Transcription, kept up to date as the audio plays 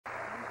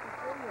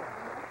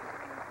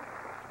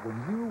when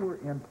you were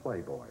in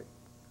Playboy...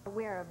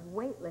 Aware of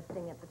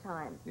weightlifting at the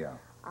time. Yeah.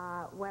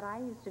 What I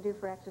used to do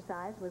for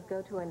exercise was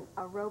go to an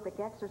aerobic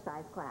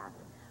exercise class.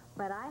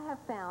 But I have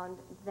found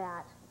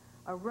that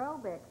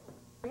aerobics,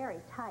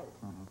 very tight,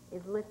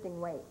 is lifting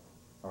weights.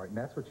 All right, and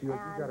that's what you've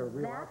got a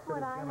real that's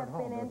what I have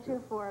been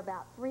into for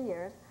about 3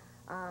 years.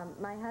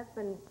 My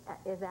husband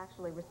is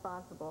actually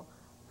responsible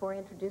for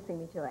introducing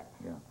me to it.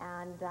 Yeah.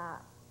 And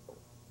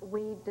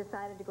we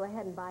decided to go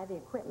ahead and buy the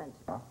equipment.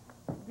 Huh?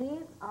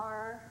 These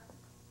are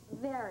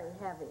very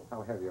heavy.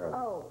 How heavy are they?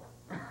 Oh.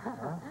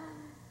 Huh?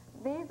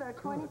 These are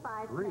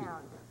 25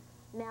 pounds.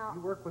 Now,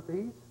 you work with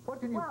these?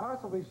 What can you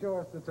possibly show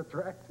us that's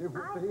attractive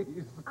with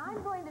these?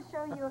 I'm going to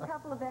show you a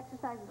couple of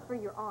exercises for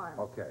your arms.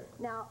 Okay.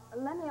 Now,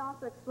 let me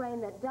also explain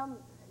that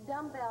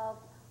dumbbells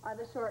are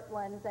the short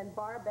ones and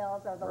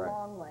barbells are the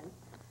long ones.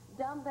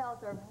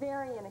 Dumbbells are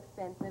very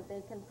inexpensive.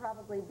 They can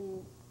probably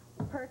be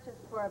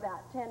purchased for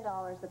about $10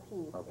 a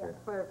piece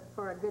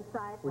for a good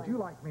size one. Would you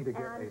like me to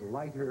get a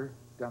lighter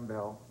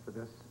dumbbell for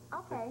this?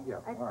 Okay. Yeah,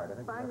 all right. I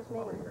think fine with me.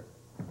 All right.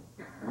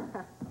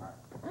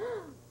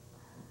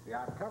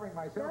 Yeah, I'm covering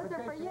myself. Those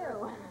are for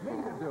you.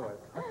 Me to do it.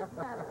 That's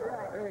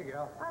right. There you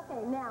go.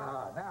 Okay,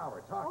 now. Now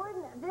we're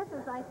talking.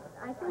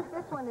 I think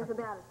this one is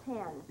about a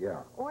 10.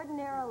 Yeah.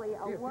 Ordinarily,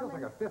 a woman... It feels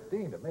like a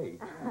 15 to me.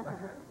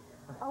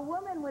 A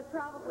woman would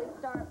probably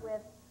start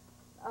with,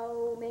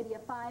 maybe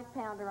a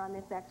 5-pounder on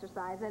this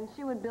exercise, and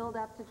she would build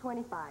up to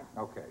 25.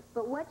 Okay.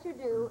 But what you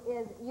do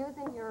is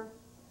using your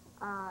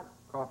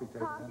coffee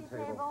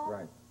table,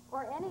 right,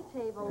 or any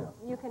table,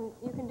 you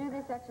can do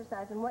this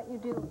exercise, and what you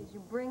do is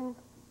you bring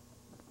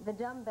the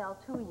dumbbell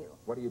to you.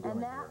 What are you doing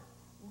here?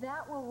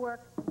 That will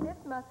work this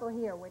muscle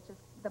here, which is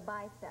the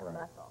bicep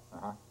muscle.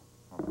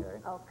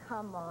 Okay. Oh,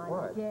 come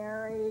on,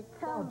 Gary,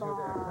 come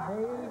on.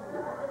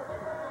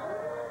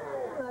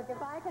 Look,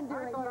 if I can do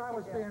it, you can do it. I thought I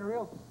was being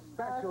real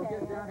special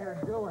getting down here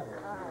and doing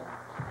it. All right.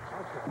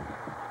 Okay.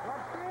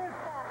 What's this?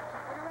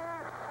 Look at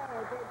that.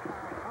 Hey, big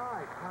time. All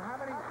right. Now,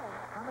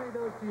 how many of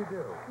those do you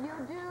do? You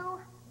do